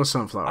 I can go with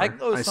sunflower. I can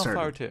go with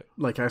sunflower too.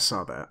 Like, I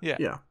saw that.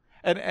 Yeah.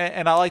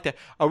 And I like that.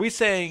 Are we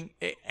saying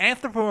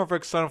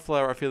anthropomorphic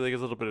sunflower, I feel like is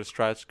a little bit of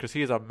stretch, because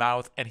he has a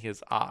mouth and he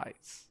has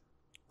eyes.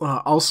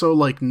 Also,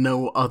 like,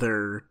 no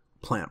other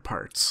plant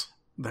parts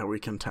that we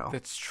can tell.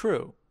 That's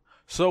true.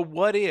 So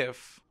what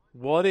if,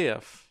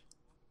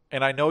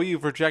 and I know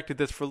you've rejected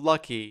this for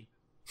Lucky,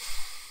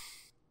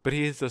 but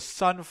he is a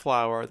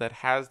sunflower that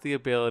has the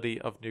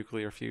ability of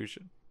nuclear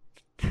fusion.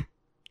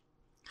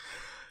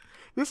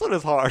 This one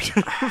is hard.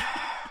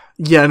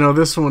 Yeah, no,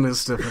 this one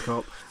is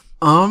difficult.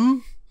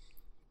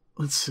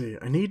 Let's see.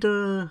 We need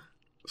to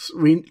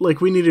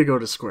go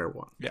to square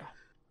one. Yeah.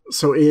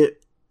 So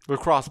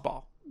lacrosse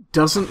ball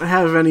doesn't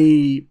have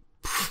any.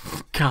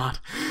 God,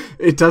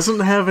 it doesn't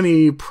have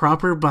any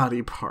proper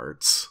body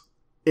parts.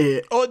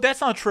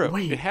 That's not true.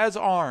 Wait. It has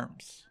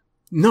arms.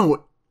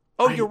 No.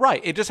 You're right.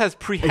 It just has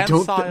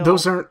prehensile.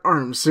 Those aren't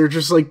arms. They're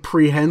just like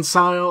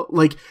prehensile.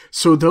 Like,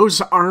 so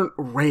those aren't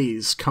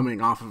rays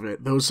coming off of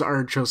it. Those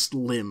are just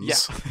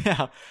limbs.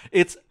 Yeah.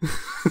 It's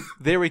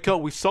there we go.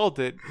 We solved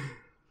it.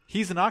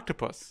 He's an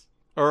octopus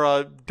or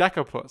a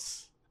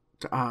decapus.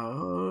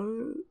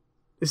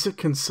 Is it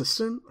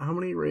consistent how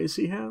many rays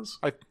he has?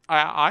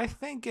 I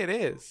think it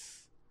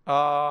is.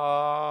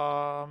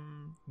 No,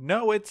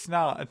 it's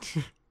not.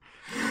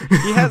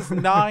 He has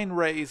 9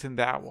 rays in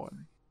that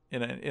one,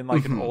 in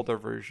like an older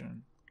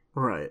version.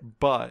 Right.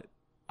 But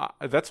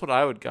that's what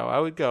I would go. I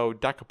would go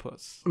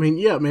Decapus. I mean,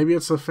 yeah, maybe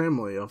it's a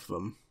family of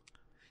them.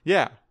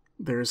 Yeah.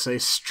 There's a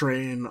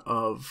strain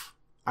of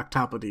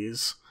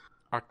octopodes.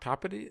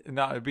 Octopodes?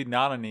 No, it'd be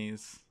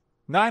Nonanese.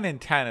 9 and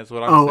 10 is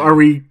what I'm saying. Oh, are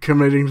we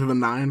committing to the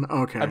 9?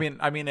 Okay.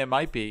 I mean, it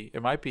might be.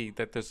 It might be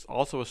that there's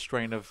also a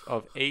strain of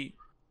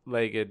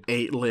 8-legged,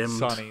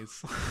 8-limbed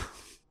sunnies.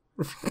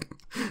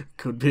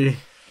 Could be.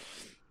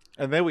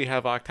 And then we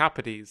have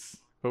octopodes,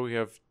 but we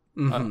have.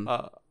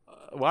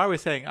 Why are we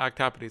saying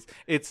octopodes?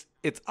 It's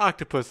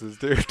octopuses,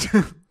 dude.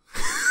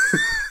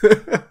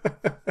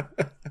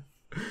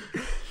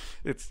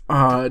 It's.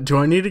 Do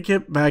I need to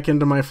get back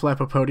into my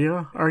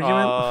Flapopodia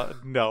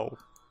argument? No.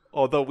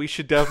 Although we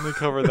should definitely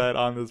cover that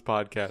on this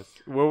podcast,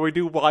 where we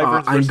do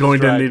wyverns I'm versus going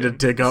dragons. to need to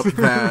dig up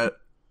that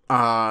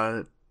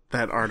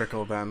that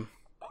article then,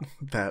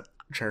 that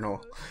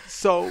journal.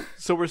 So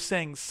we're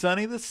saying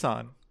Sonny the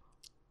Sun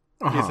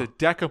is a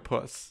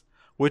decapus,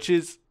 which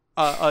is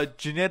a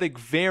genetic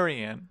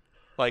variant,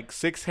 like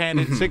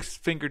 6-handed,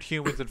 6-fingered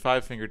humans and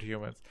 5-fingered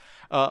humans,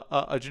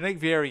 a genetic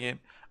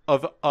variant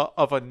of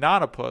a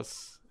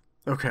nonapus.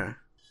 Okay.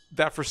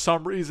 That for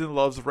some reason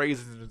loves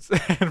raisins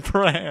and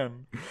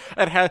bran,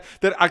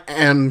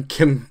 and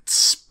can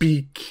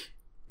speak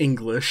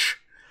English.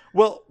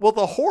 Well,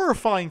 the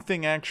horrifying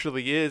thing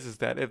actually is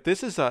that if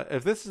this is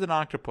an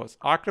octopus,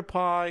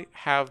 octopi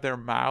have their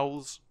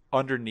mouths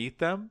underneath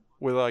them,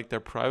 where like their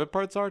private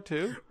parts are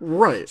too.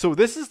 Right. So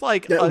this is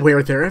like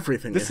where their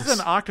everything is. This is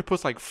an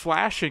octopus like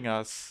flashing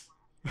us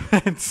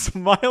and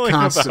smiling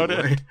constantly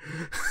about it.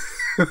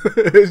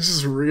 It's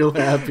just real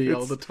happy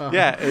all the time.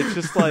 Yeah, it's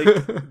just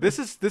like this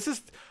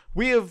is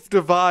we have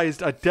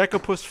devised a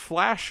decapus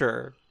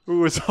flasher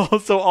who is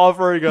also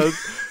offering us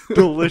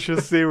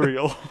delicious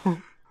cereal.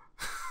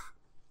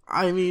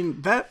 I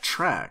mean, that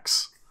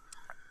tracks.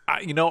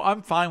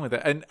 I'm fine with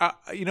it. And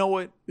you know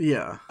what?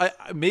 Yeah.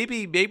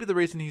 Maybe the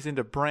reason he's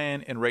into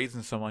bran and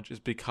raisins so much is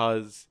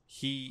because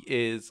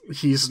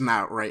he's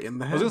not right in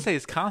the head. I was gonna say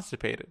he's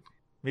constipated.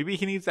 Maybe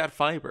he needs that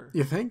fiber.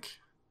 You think?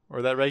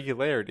 Or that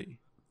regularity.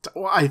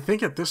 Well, I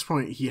think at this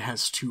point he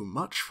has too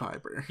much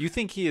fiber. You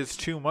think he is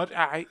too much?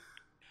 I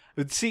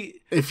would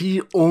see if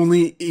he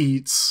only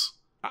eats.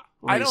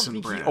 I don't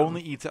think he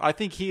only eats it. I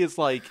think he's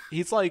like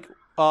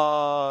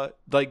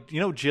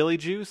Jilly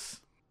Juice,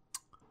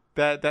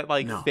 that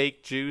like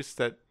fake juice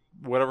that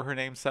whatever her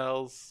name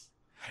sells.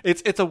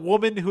 It's a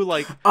woman who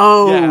like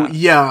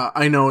yeah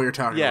I know what you're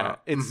talking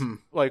about. Yeah, it's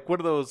like one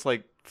of those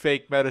like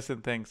fake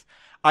medicine things.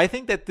 I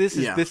think that this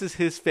is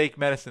his fake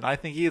medicine. I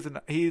think he's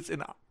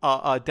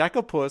a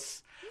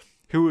decapus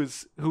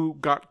who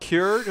got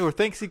cured or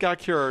thinks he got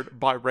cured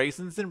by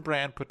raisins and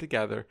bran put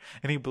together,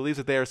 and he believes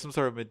that they are some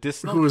sort of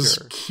medicinal cure. Who was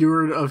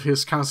cured of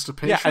his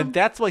constipation? Yeah, and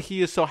that's why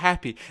he is so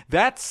happy.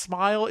 That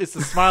smile is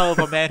the smile of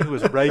a man who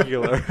is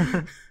regular.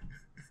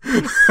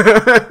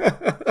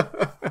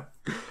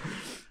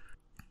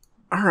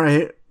 All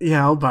right,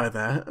 yeah, I'll buy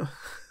that.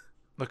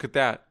 Look at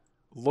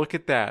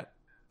that.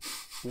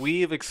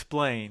 We've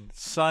explained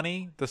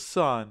Sonny the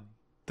Sun.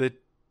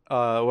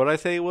 What did I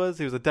say he was?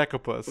 He was a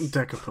decapus.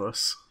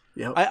 Decapus.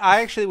 Yep. I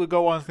actually would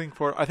go on to think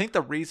I think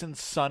the reason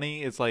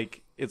Sonny is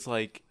like it's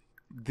like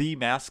the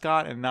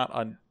mascot and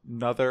not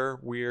another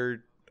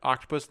weird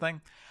octopus thing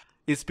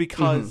is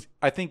because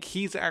I think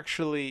he's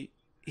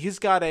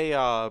got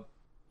a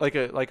like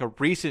a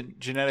recent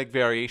genetic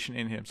variation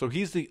in him. So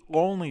he's the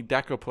only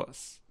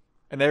decapus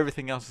and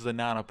everything else is a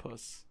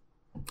nonapus.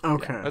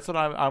 Okay. Yeah, that's what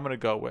I'm going to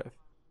go with.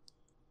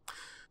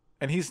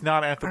 And he's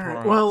not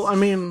anthropomorphic. Right. Well, I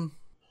mean,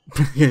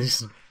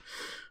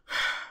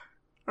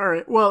 all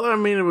right. Well, I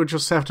mean, it would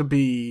just have to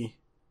be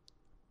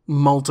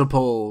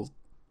multiple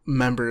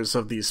members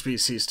of these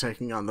species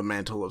taking on the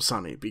mantle of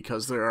Sonny,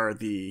 because there are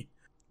the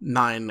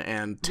 9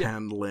 and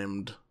 10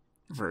 limbed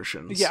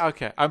versions. Yeah.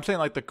 Okay. I'm saying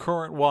like the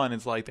current one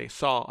is like they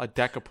saw a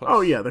decapus.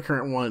 Oh yeah, the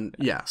current one.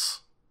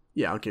 Yes.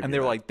 Yeah, I'll give you that. And they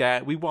were like,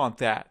 "That we want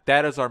that.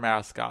 That is our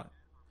mascot."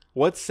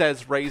 What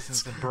says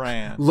raisins and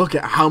bran? Look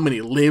at how many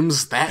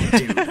limbs that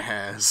dude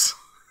has.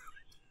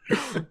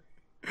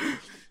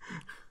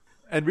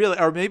 And really,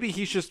 or maybe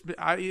he's just,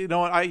 you know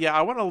what?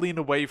 I want to lean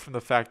away from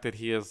the fact that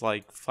he is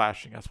like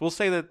flashing us. We'll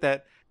say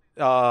that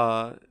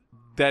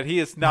he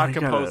is not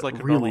composed like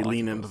a really normal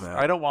lean octopus. into that.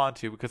 I don't want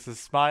to because his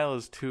smile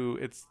is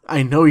too.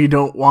 I know you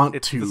don't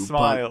want to, the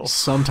smile. But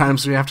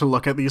sometimes we have to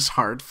look at these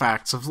hard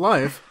facts of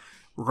life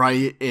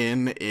right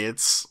in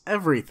its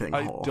everything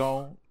hole. I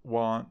don't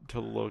want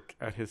to look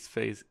at his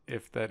face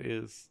if that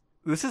is.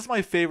 This is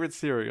my favorite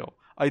cereal.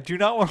 I do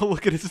not want to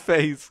look at his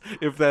face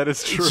if that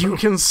is true. You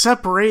can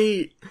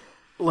separate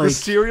like the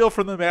cereal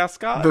from the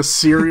mascot. The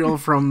cereal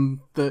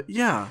from the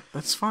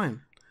that's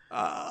fine.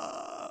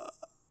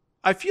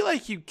 I feel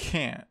like you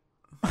can't.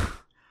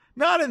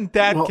 Not in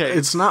that case.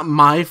 It's not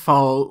my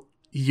fault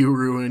you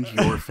ruined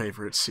your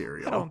favorite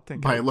cereal I don't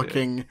think by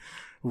looking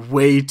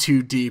way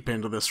too deep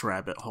into this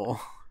rabbit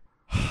hole.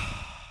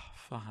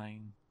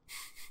 Fine.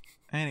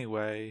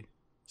 Anyway,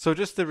 So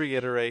just to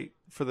reiterate,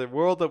 for the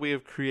world that we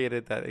have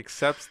created that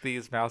accepts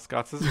these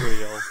mascots as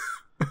real,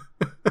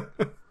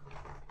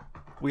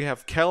 we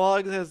have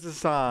Kellogg has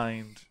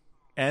designed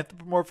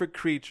anthropomorphic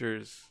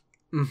creatures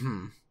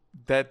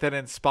that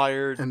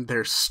inspired... And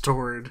they're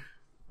stored...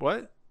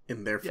 What?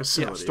 In their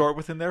facility. Yeah, stored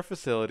within their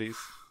facilities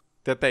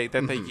that they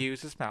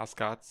use as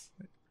mascots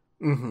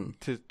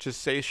to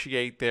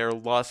satiate their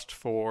lust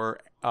for...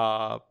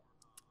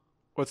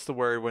 what's the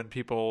word when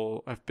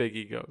people have big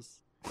egos?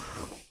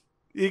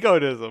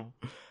 Egotism.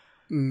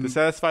 To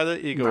satisfy their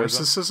egoism.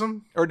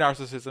 Narcissism? Or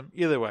narcissism.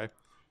 Either way.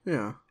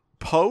 Yeah.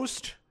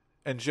 Post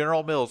and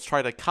General Mills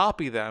try to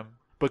copy them,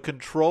 but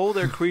control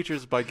their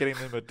creatures by getting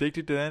them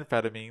addicted to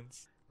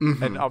amphetamines.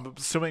 And I'm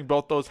assuming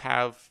both those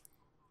have...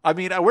 I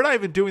mean, we're not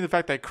even doing the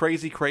fact that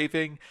Crazy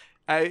Craving...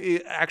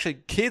 actually,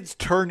 kids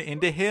turn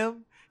into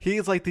him.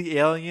 He's like the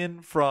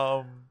alien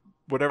from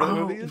whatever the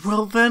movie is.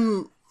 Well,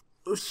 then...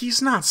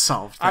 He's not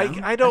solved.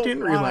 I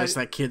didn't realize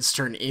that kids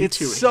turn into him.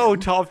 It's so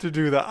tough to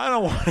do that. I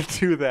don't want to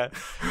do that.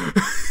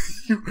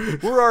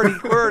 We're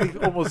already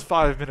almost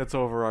 5 minutes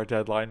over our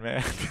deadline,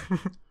 man.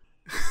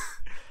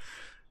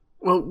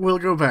 Well, we'll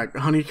go back.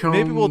 Honeycomb.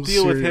 Maybe we'll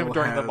deal with him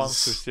during the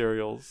monster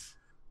cereals.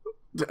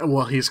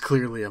 Well, he's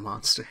clearly a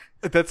monster.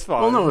 That's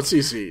fine. Well, no, it's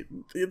easy.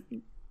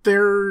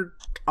 They're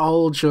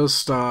all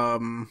just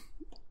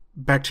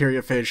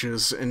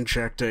bacteriophages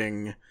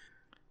injecting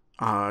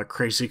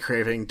Crazy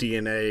Craving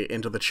DNA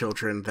into the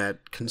children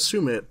that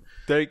consume it.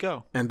 There you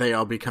go. And they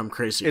all become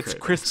Crazy It's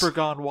Cravings. CRISPR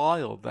gone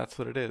wild. That's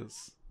what it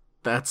is.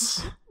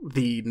 That's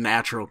the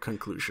natural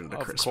conclusion to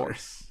CRISPR. Of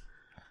course.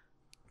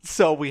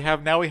 So we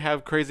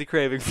have Crazy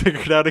Craving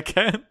figured out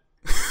again.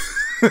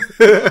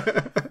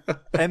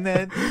 and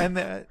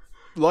then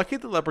Lucky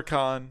the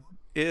Leprechaun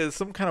is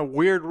some kind of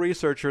weird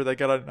researcher that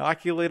got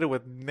inoculated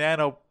with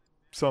what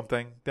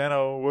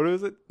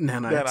is it?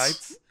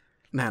 Nanites.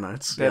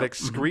 Nanites. That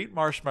excrete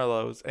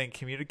marshmallows and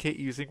communicate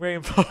using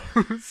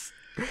rainbows.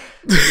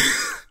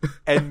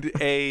 And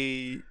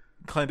a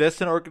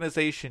clandestine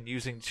organization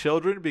using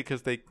children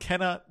because they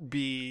cannot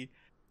be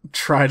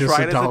tried as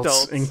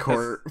adults in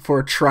court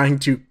for trying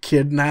to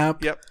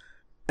kidnap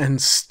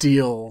and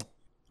steal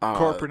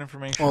corporate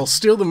information. Well,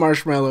 steal the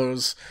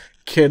marshmallows,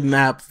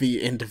 kidnap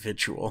the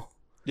individual.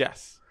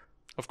 Yes,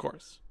 of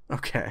course.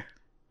 Okay.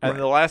 And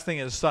the last thing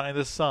is Sonny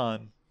the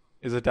Sun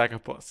is a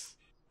decapus.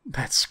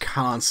 That's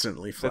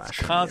constantly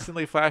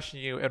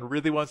flashing you and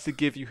really wants to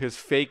give you his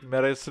fake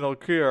medicinal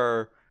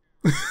cure,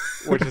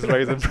 which is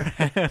Raisin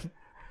Bran.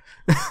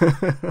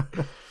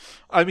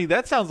 I mean,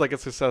 that sounds like a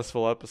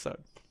successful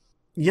episode.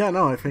 Yeah,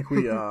 no, I think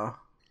we,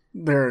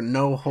 there are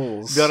no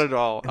holes. Not at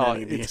all.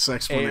 It's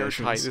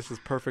airtight. This is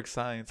perfect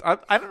science.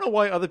 I don't know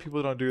why other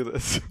people don't do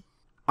this.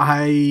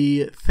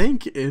 I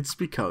think it's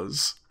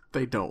because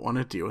they don't want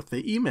to deal with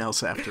the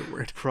emails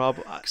afterward.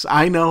 Probably. Because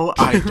I know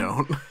I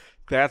don't.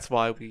 That's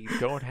why we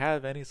don't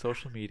have any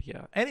social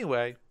media.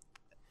 Anyway.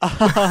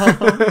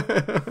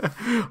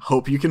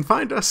 Hope you can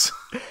find us.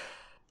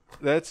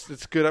 It's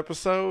a good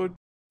episode.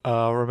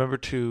 Remember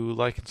to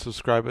like and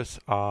subscribe us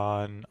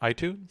on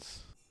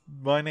iTunes.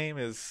 My name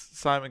is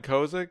Simon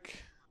Kozik.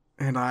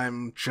 And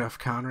I'm Jeff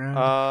Conrad.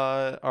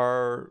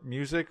 Our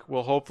music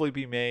will hopefully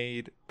be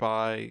made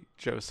by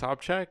Joe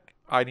Sobchak.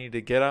 I need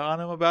to get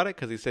on him about it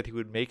because he said he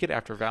would make it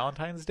after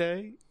Valentine's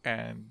Day,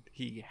 and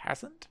he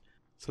hasn't.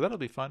 So that'll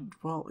be fun.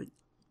 Well,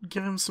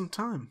 give him some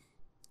time.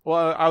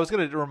 Well, I was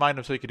going to remind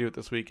him so he could do it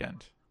this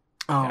weekend.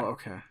 Oh, yeah.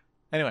 Okay.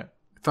 Anyway.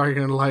 I thought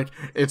you were going to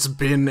it's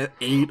been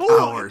 8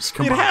 hours.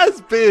 Come on. It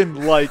has been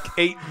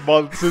 8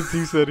 months since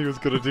he said he was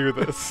going to do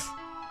this.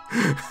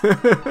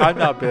 I'm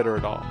not bitter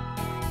at all.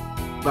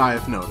 I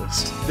have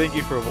noticed. Thank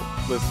you for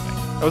listening.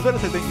 I was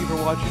about to say thank you for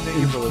watching. Thank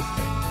you for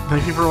listening.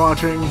 Thank you for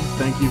watching.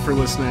 Thank you for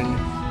listening.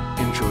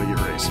 Enjoy your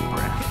Raisin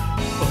Bran.